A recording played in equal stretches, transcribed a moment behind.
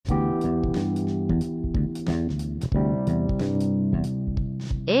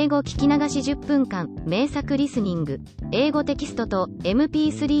英語聞き流し10分間、名作リスニング、英語テキストと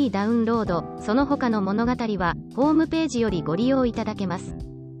MP3 ダウンロード、その他の物語は、ホームページよりご利用いただけます。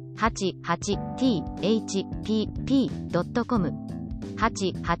88thpp.com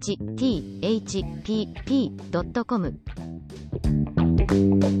 88thpp.com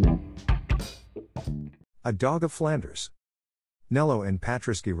A Dog of Flanders. Nello and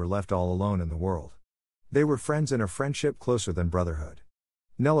Patriski were left all alone in the world. They were friends in a friendship closer than brotherhood.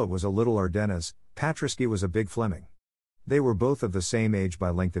 Nello was a little Ardennes, Patriski was a big Fleming. They were both of the same age by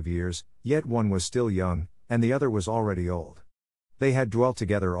length of years, yet one was still young, and the other was already old. They had dwelt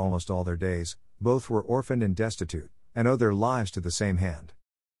together almost all their days, both were orphaned and destitute, and owed their lives to the same hand.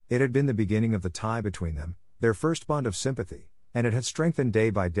 It had been the beginning of the tie between them, their first bond of sympathy, and it had strengthened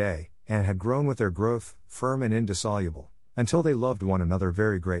day by day, and had grown with their growth, firm and indissoluble, until they loved one another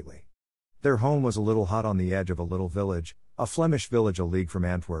very greatly. Their home was a little hut on the edge of a little village, a Flemish village a league from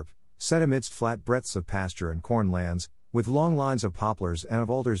Antwerp, set amidst flat breadths of pasture and corn lands, with long lines of poplars and of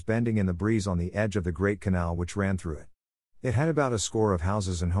alders bending in the breeze on the edge of the great canal which ran through it. It had about a score of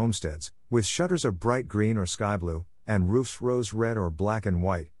houses and homesteads, with shutters of bright green or sky blue, and roofs rose red or black and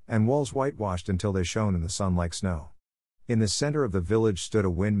white, and walls whitewashed until they shone in the sun like snow. In the center of the village stood a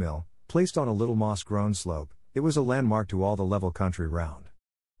windmill, placed on a little moss-grown slope. It was a landmark to all the level country round.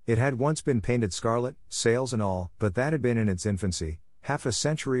 It had once been painted scarlet, sails and all, but that had been in its infancy, half a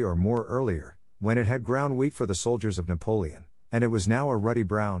century or more earlier, when it had ground wheat for the soldiers of Napoleon, and it was now a ruddy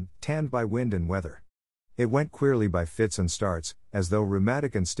brown, tanned by wind and weather. It went queerly by fits and starts, as though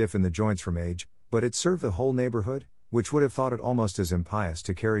rheumatic and stiff in the joints from age, but it served the whole neighborhood, which would have thought it almost as impious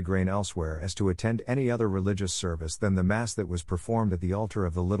to carry grain elsewhere as to attend any other religious service than the mass that was performed at the altar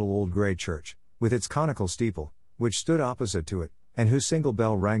of the little old grey church, with its conical steeple, which stood opposite to it, and whose single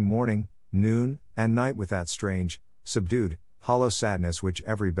bell rang morning, noon, and night with that strange, subdued, hollow sadness which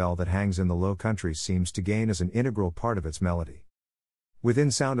every bell that hangs in the Low Countries seems to gain as an integral part of its melody.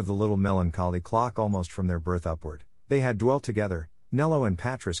 Within sound of the little melancholy clock almost from their birth upward, they had dwelt together, Nello and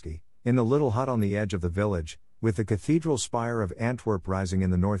Patriski, in the little hut on the edge of the village, with the cathedral spire of Antwerp rising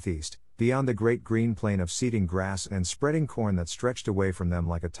in the northeast, beyond the great green plain of seeding grass and spreading corn that stretched away from them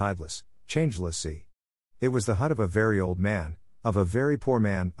like a tideless, changeless sea. It was the hut of a very old man, of a very poor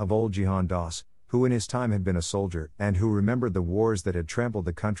man, of old Jehan Doss, who in his time had been a soldier, and who remembered the wars that had trampled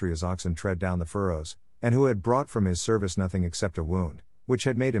the country as oxen tread down the furrows, and who had brought from his service nothing except a wound, which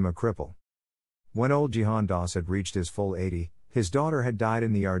had made him a cripple. When old Jehan Doss had reached his full 80, his daughter had died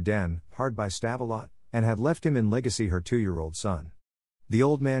in the Ardennes, hard by Stavelot, and had left him in legacy her 2-year-old son. The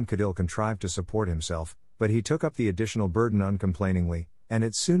old man could ill contrive to support himself, but he took up the additional burden uncomplainingly, and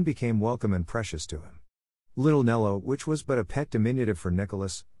it soon became welcome and precious to him. Little Nello, which was but a pet diminutive for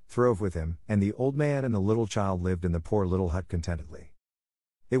Nicholas, throve with him, and the old man and the little child lived in the poor little hut contentedly.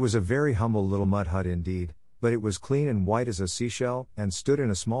 It was a very humble little mud hut indeed, but it was clean and white as a seashell, and stood in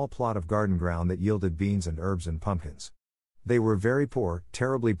a small plot of garden ground that yielded beans and herbs and pumpkins. They were very poor,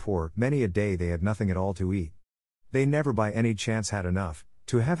 terribly poor, many a day they had nothing at all to eat. They never by any chance had enough.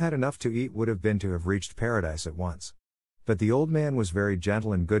 To have had enough to eat would have been to have reached paradise at once. But the old man was very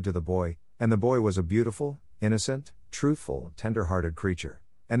gentle and good to the boy, and the boy was a beautiful, innocent, truthful, tender-hearted creature,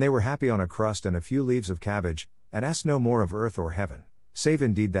 and they were happy on a crust and a few leaves of cabbage, and asked no more of earth or heaven, save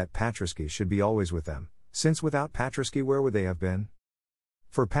indeed that Patriski should be always with them, since without Patriski where would they have been?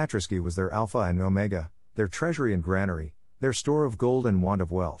 For Patriski was their alpha and omega, their treasury and granary, their store of gold and want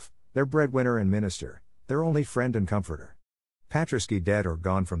of wealth, their breadwinner and minister, their only friend and comforter. Patriski dead or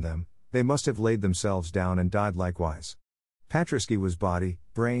gone from them, they must have laid themselves down and died likewise. Patriski was body,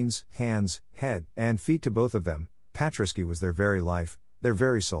 brains, hands, head, and feet to both of them. Patriski was their very life, their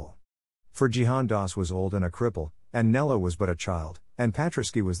very soul. For Jehan Doss was old and a cripple, and Nello was but a child, and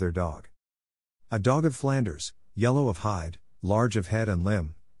Patriski was their dog. A dog of Flanders, yellow of hide, large of head and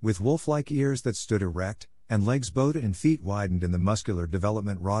limb, with wolf-like ears that stood erect, and legs bowed and feet widened in the muscular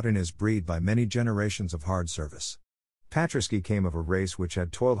development wrought in his breed by many generations of hard service. Patriski came of a race which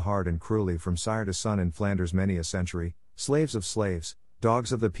had toiled hard and cruelly from sire to son in Flanders many a century, slaves of slaves,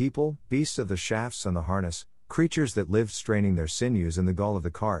 dogs of the people, beasts of the shafts and the harness, creatures that lived straining their sinews in the gall of the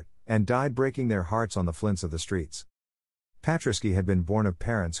cart, and died breaking their hearts on the flints of the streets. Patriski had been born of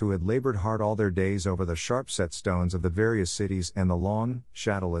parents who had labored hard all their days over the sharp-set stones of the various cities and the long,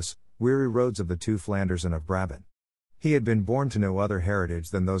 shadowless, weary roads of the two Flanders and of Brabant. He had been born to no other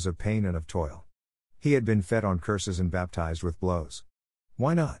heritage than those of pain and of toil. He had been fed on curses and baptized with blows.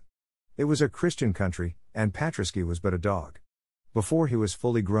 Why not? It was a Christian country, and Patriski was but a dog. Before he was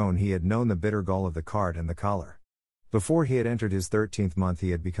fully grown he had known the bitter gall of the cart and the collar. Before he had entered his 13th month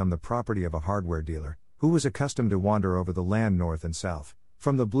he had become the property of a hardware dealer, who was accustomed to wander over the land north and south,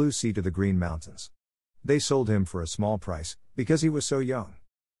 from the blue sea to the green mountains. They sold him for a small price, because he was so young.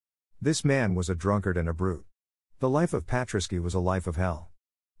 This man was a drunkard and a brute. The life of Patrisky was a life of hell.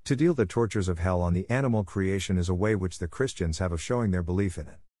 To deal the tortures of hell on the animal creation is a way which the Christians have of showing their belief in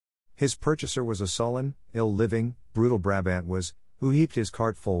it. His purchaser was a sullen, ill-living, brutal Brabant was, who heaped his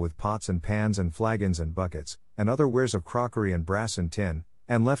cart full with pots and pans and flagons and buckets, and other wares of crockery and brass and tin,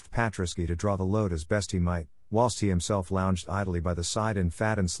 and left Patrisky to draw the load as best he might, whilst he himself lounged idly by the side in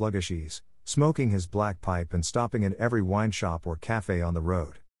fat and sluggish ease, smoking his black pipe and stopping at every wine shop or café on the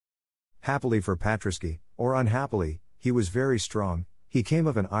road. Happily for Patrisky, or unhappily, he was very strong. He came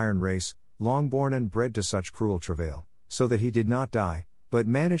of an iron race, long born and bred to such cruel travail, so that he did not die, but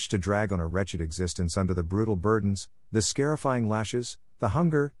managed to drag on a wretched existence under the brutal burdens, the scarifying lashes, the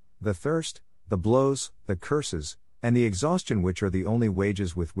hunger, the thirst, the blows, the curses, and the exhaustion which are the only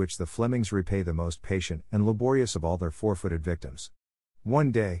wages with which the Flemings repay the most patient and laborious of all their four-footed victims.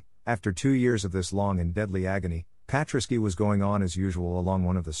 One day, after 2 years of this long and deadly agony, Patrisky was going on as usual along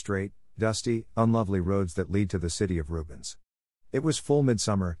one of the straight, dusty, unlovely roads that lead to the city of Rubens. It was full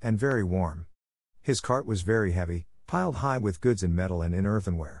midsummer and very warm. His cart was very heavy, piled high with goods in metal and in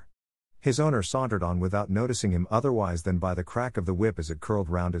earthenware. His owner sauntered on without noticing him otherwise than by the crack of the whip as it curled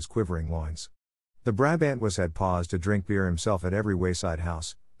round his quivering loins. The Brabant had paused to drink beer himself at every wayside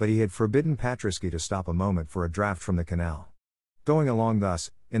house, but he had forbidden Patrisky to stop a moment for a draught from the canal. Going along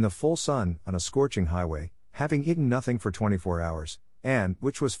thus, in the full sun, on a scorching highway, having eaten nothing for 24 hours, and,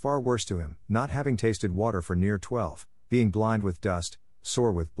 which was far worse to him, not having tasted water for near 12, being blind with dust,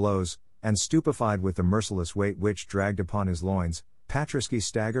 sore with blows, and stupefied with the merciless weight which dragged upon his loins, Patrisky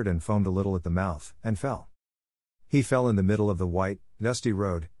staggered and foamed a little at the mouth, and fell. He fell in the middle of the white, dusty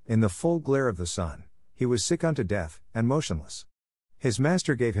road, in the full glare of the sun. He was sick unto death, and motionless. His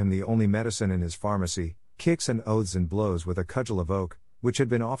master gave him the only medicine in his pharmacy, kicks and oaths and blows with a cudgel of oak, which had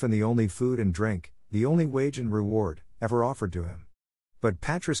been often the only food and drink, the only wage and reward, ever offered to him. But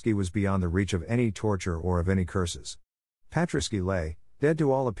Patrisky was beyond the reach of any torture or of any curses. Patrisky lay, dead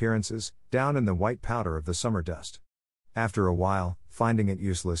to all appearances, down in the white powder of the summer dust. After a while, finding it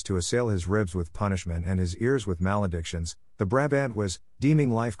useless to assail his ribs with punishment and his ears with maledictions, the Brabant was, deeming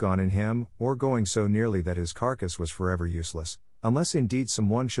life gone in him, or going so nearly that his carcass was forever useless, unless indeed some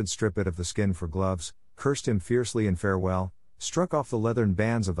one should strip it of the skin for gloves, cursed him fiercely in farewell, struck off the leathern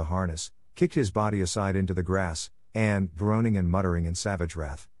bands of the harness, kicked his body aside into the grass, and, groaning and muttering in savage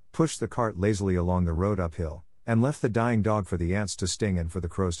wrath, pushed the cart lazily along the road uphill, and left the dying dog for the ants to sting and for the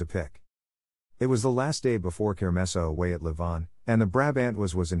crows to pick. It was the last day before Kermesse away at Louvain, and the Brabant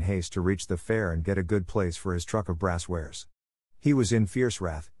was in haste to reach the fair and get a good place for his truck of brass wares. He was in fierce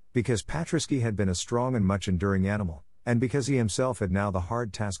wrath, because Patrisky had been a strong and much enduring animal, and because he himself had now the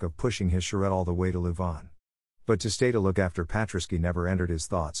hard task of pushing his charrette all the way to Louvain. But to stay to look after Patrisky never entered his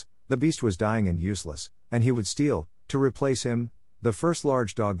thoughts. The beast was dying and useless, and he would steal, to replace him, the first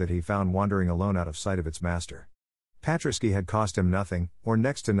large dog that he found wandering alone out of sight of its master. Patrisky had cost him nothing, or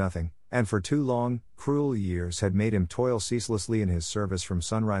next to nothing, and for 2 long, cruel years had made him toil ceaselessly in his service from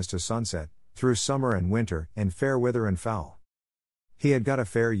sunrise to sunset, through summer and winter, in fair weather and foul. He had got a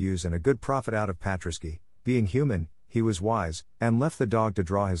fair use and a good profit out of Patrisky. Being human, he was wise, and left the dog to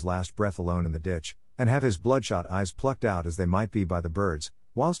draw his last breath alone in the ditch, and have his bloodshot eyes plucked out as they might be by the birds,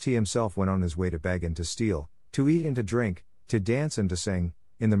 whilst he himself went on his way to beg and to steal, to eat and to drink, to dance and to sing,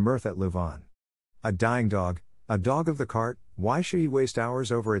 in the mirth at Louvain. A dying dog, a dog of the cart, why should he waste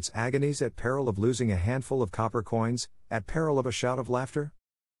hours over its agonies at peril of losing a handful of copper coins, at peril of a shout of laughter?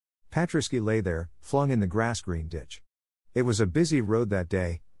 Patrisky lay there, flung in the grass-green ditch. It was a busy road that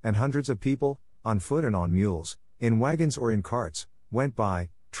day, and hundreds of people, on foot and on mules, in wagons or in carts, went by,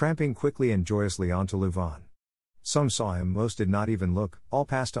 tramping quickly and joyously on to Louvain. Some saw him, most did not even look, all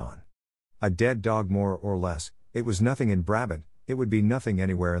passed on. A dead dog more or less, it was nothing in Brabant, it would be nothing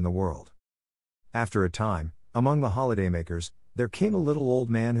anywhere in the world. After a time, among the holidaymakers, there came a little old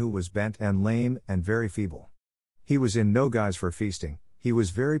man who was bent and lame and very feeble. He was in no guise for feasting, he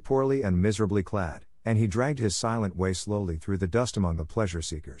was very poorly and miserably clad, and he dragged his silent way slowly through the dust among the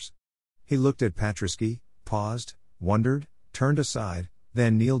pleasure-seekers. He looked at Patrisky, paused, wondered, turned aside,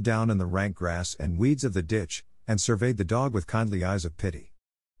 then kneeled down in the rank grass and weeds of the ditch, and surveyed the dog with kindly eyes of pity.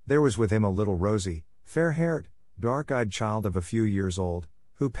 There was with him a little rosy, fair-haired, dark-eyed child of a few years old,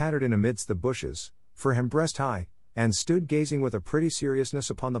 who pattered in amidst the bushes, for him breast-high, and stood gazing with a pretty seriousness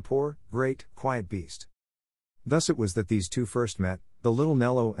upon the poor, great, quiet beast. Thus it was that these two first met, the little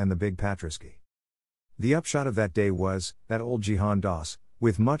Nello and the big Patrisky. The upshot of that day was, that old Jehan Doss,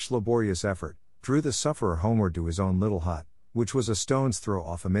 with much laborious effort, drew the sufferer homeward to his own little hut, which was a stone's throw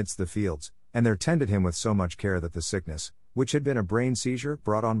off amidst the fields, and there tended him with so much care that the sickness, which had been a brain seizure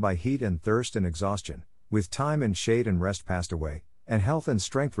brought on by heat and thirst and exhaustion, with time and shade and rest passed away, and health and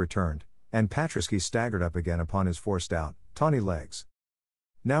strength returned, and Patrasky staggered up again upon his forced out, tawny legs.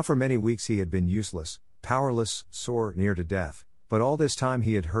 Now for many weeks he had been useless, powerless, sore, near to death, but all this time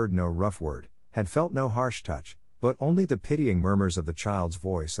he had heard no rough word, had felt no harsh touch, but only the pitying murmurs of the child's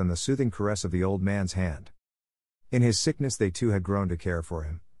voice and the soothing caress of the old man's hand. In his sickness they too had grown to care for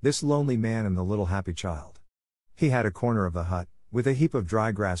him, this lonely man and the little happy child. He had a corner of the hut, with a heap of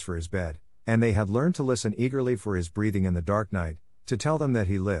dry grass for his bed, and they had learned to listen eagerly for his breathing in the dark night, to tell them that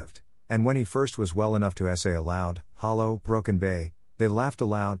he lived, and when he first was well enough to essay a loud, hollow, broken bay, they laughed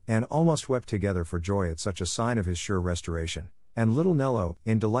aloud and almost wept together for joy at such a sign of his sure restoration, and little Nello,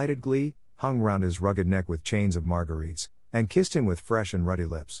 in delighted glee, hung round his rugged neck with chains of marguerites, and kissed him with fresh and ruddy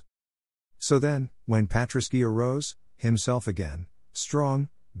lips. So then, when Patrasky arose, himself again, strong,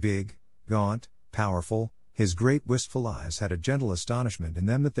 big, gaunt, powerful, his great wistful eyes had a gentle astonishment in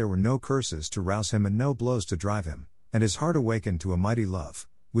them that there were no curses to rouse him and no blows to drive him, and his heart awakened to a mighty love,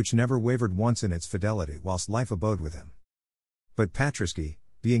 which never wavered once in its fidelity whilst life abode with him. But Patrasky,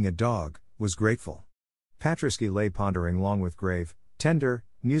 being a dog, was grateful. Patrasky lay pondering long with grave, tender,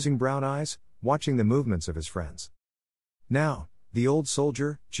 musing brown eyes, watching the movements of his friends. Now, the old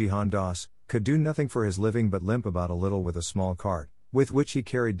soldier, Jihan Das, could do nothing for his living but limp about a little with a small cart, with which he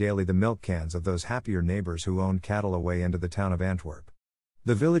carried daily the milk cans of those happier neighbors who owned cattle away into the town of Antwerp.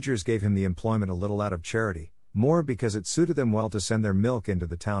 The villagers gave him the employment a little out of charity, more because it suited them well to send their milk into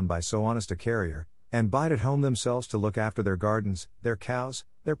the town by so honest a carrier, and bide at home themselves to look after their gardens, their cows,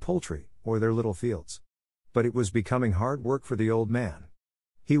 their poultry, or their little fields. But it was becoming hard work for the old man.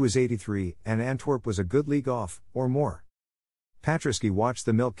 He was 83, and Antwerp was a good league off, or more. Patrasky watched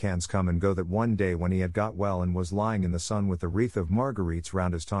the milk cans come and go that one day when he had got well and was lying in the sun with the wreath of marguerites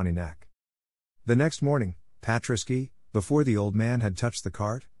round his tawny neck. The next morning, Patrasky, before the old man had touched the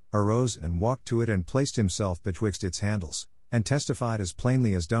cart, arose and walked to it and placed himself betwixt its handles, and testified as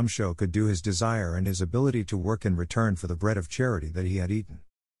plainly as dumb show could do his desire and his ability to work in return for the bread of charity that he had eaten.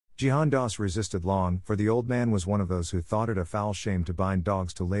 Jihan Das resisted long, for the old man was one of those who thought it a foul shame to bind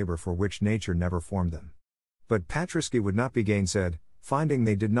dogs to labor for which nature never formed them. But Patrasky would not be gainsaid. Finding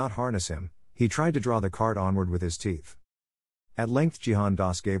they did not harness him, he tried to draw the cart onward with his teeth. At length Jihan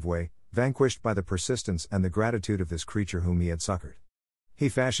Das gave way, vanquished by the persistence and the gratitude of this creature whom he had succored. He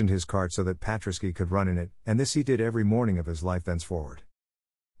fashioned his cart so that Patrasky could run in it, and this he did every morning of his life thenceforward.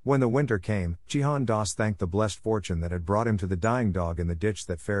 When the winter came, Jihan Das thanked the blessed fortune that had brought him to the dying dog in the ditch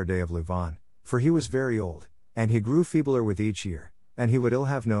that fair day of Louvain, for he was very old, and he grew feebler with each year, and he would ill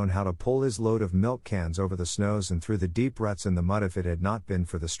have known how to pull his load of milk cans over the snows and through the deep ruts in the mud if it had not been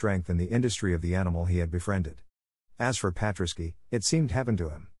for the strength and the industry of the animal he had befriended. As for Patrasky, it seemed heaven to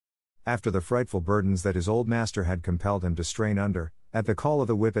him. After the frightful burdens that his old master had compelled him to strain under, at the call of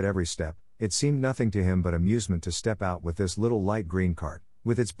the whip at every step, it seemed nothing to him but amusement to step out with this little light green cart,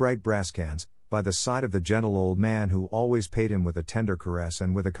 with its bright brass cans, by the side of the gentle old man who always paid him with a tender caress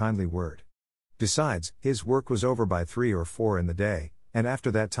and with a kindly word. Besides, his work was over by 3 or 4 in the day, and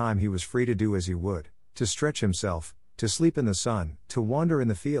after that time he was free to do as he would, to stretch himself, to sleep in the sun, to wander in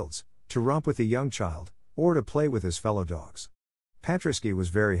the fields, to romp with the young child, or to play with his fellow dogs. Patrasky was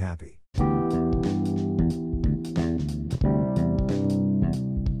very happy.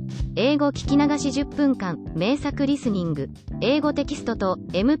 英語聞き流し10分間、名作リスニング。英語テキストと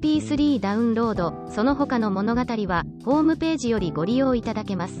MP3 ダウンロード、その他の物語は、ホームページよりご利用いただ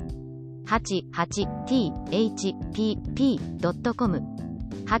けます。88thpp.com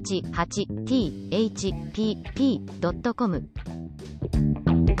 88thpp.com